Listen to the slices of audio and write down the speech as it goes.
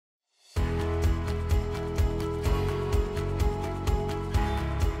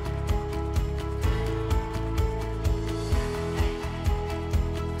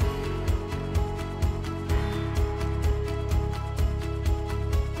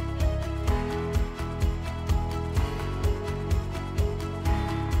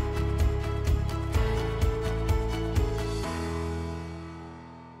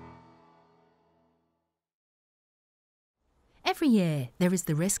Every year, there is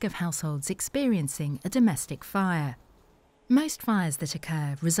the risk of households experiencing a domestic fire. Most fires that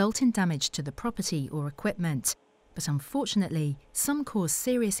occur result in damage to the property or equipment, but unfortunately, some cause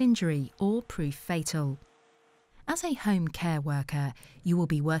serious injury or prove fatal. As a home care worker, you will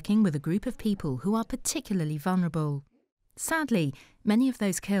be working with a group of people who are particularly vulnerable. Sadly, many of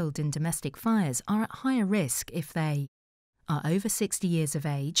those killed in domestic fires are at higher risk if they are over 60 years of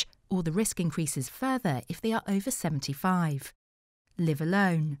age, or the risk increases further if they are over 75. Live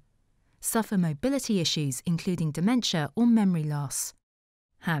alone. Suffer mobility issues including dementia or memory loss.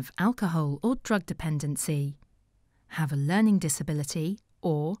 Have alcohol or drug dependency. Have a learning disability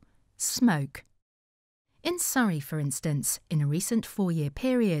or smoke. In Surrey, for instance, in a recent 4-year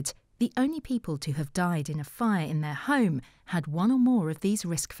period, the only people to have died in a fire in their home had one or more of these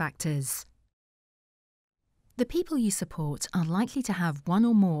risk factors. The people you support are likely to have one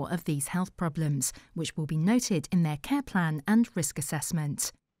or more of these health problems, which will be noted in their care plan and risk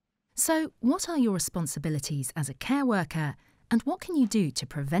assessment. So, what are your responsibilities as a care worker, and what can you do to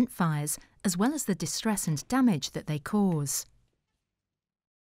prevent fires, as well as the distress and damage that they cause?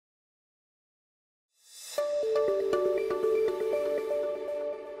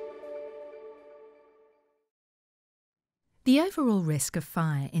 The overall risk of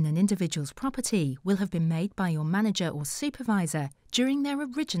fire in an individual's property will have been made by your manager or supervisor during their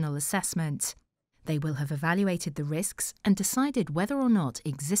original assessment. They will have evaluated the risks and decided whether or not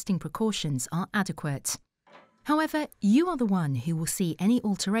existing precautions are adequate. However, you are the one who will see any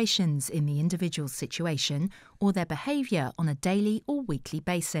alterations in the individual's situation or their behaviour on a daily or weekly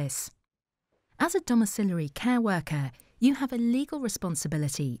basis. As a domiciliary care worker, you have a legal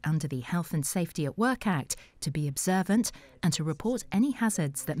responsibility under the Health and Safety at Work Act to be observant and to report any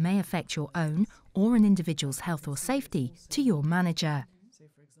hazards that may affect your own or an individual's health or safety to your manager.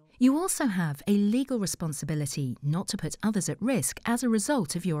 You also have a legal responsibility not to put others at risk as a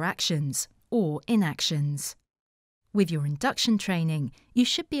result of your actions or inactions. With your induction training, you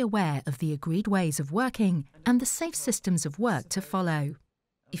should be aware of the agreed ways of working and the safe systems of work to follow.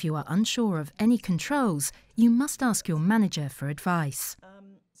 If you are unsure of any controls, you must ask your manager for advice.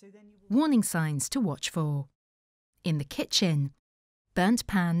 Warning signs to watch for. In the kitchen, burnt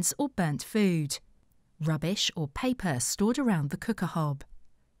pans or burnt food, rubbish or paper stored around the cooker hob.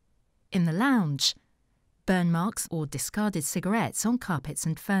 In the lounge, burn marks or discarded cigarettes on carpets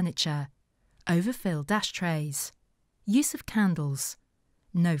and furniture, overfilled ashtrays, use of candles,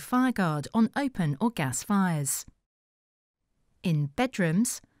 no fire guard on open or gas fires. In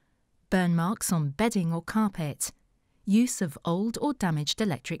bedrooms, burn marks on bedding or carpet, use of old or damaged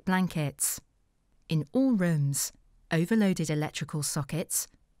electric blankets. In all rooms, overloaded electrical sockets,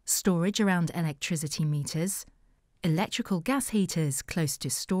 storage around electricity meters, electrical gas heaters close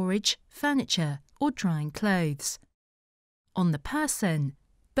to storage, furniture or drying clothes. On the person,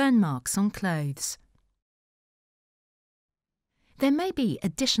 burn marks on clothes. There may be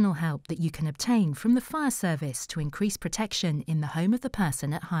additional help that you can obtain from the fire service to increase protection in the home of the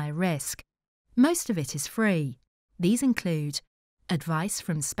person at higher risk. Most of it is free. These include advice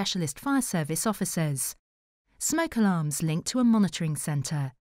from specialist fire service officers, smoke alarms linked to a monitoring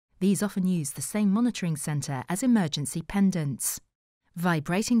centre. These often use the same monitoring centre as emergency pendants,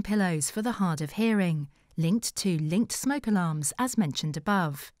 vibrating pillows for the hard of hearing, linked to linked smoke alarms as mentioned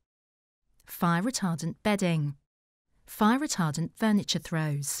above, fire retardant bedding, fire retardant furniture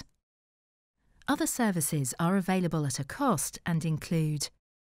throws. Other services are available at a cost and include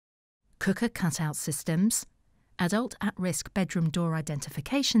cooker cutout systems, adult at-risk bedroom door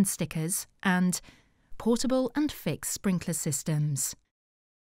identification stickers, and portable and fixed sprinkler systems.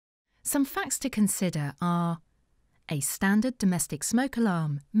 Some facts to consider are: a standard domestic smoke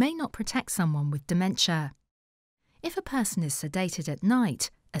alarm may not protect someone with dementia. If a person is sedated at night,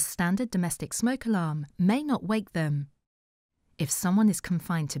 a standard domestic smoke alarm may not wake them. If someone is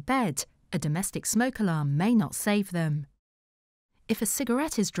confined to bed, a domestic smoke alarm may not save them. If a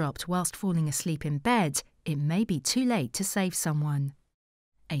cigarette is dropped whilst falling asleep in bed, it may be too late to save someone.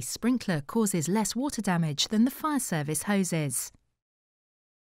 A sprinkler causes less water damage than the fire service hoses.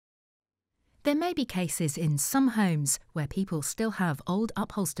 There may be cases in some homes where people still have old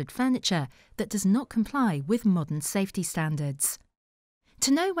upholstered furniture that does not comply with modern safety standards.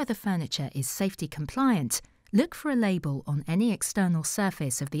 To know whether furniture is safety compliant, look for a label on any external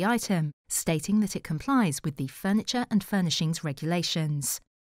surface of the item stating that it complies with the Furniture and Furnishings regulations.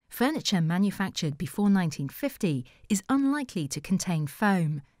 Furniture manufactured before 1950 is unlikely to contain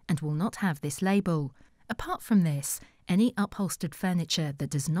foam and will not have this label. Apart from this, any upholstered furniture that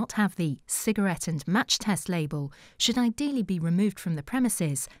does not have the cigarette and match test label should ideally be removed from the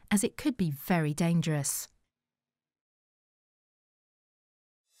premises, as it could be very dangerous.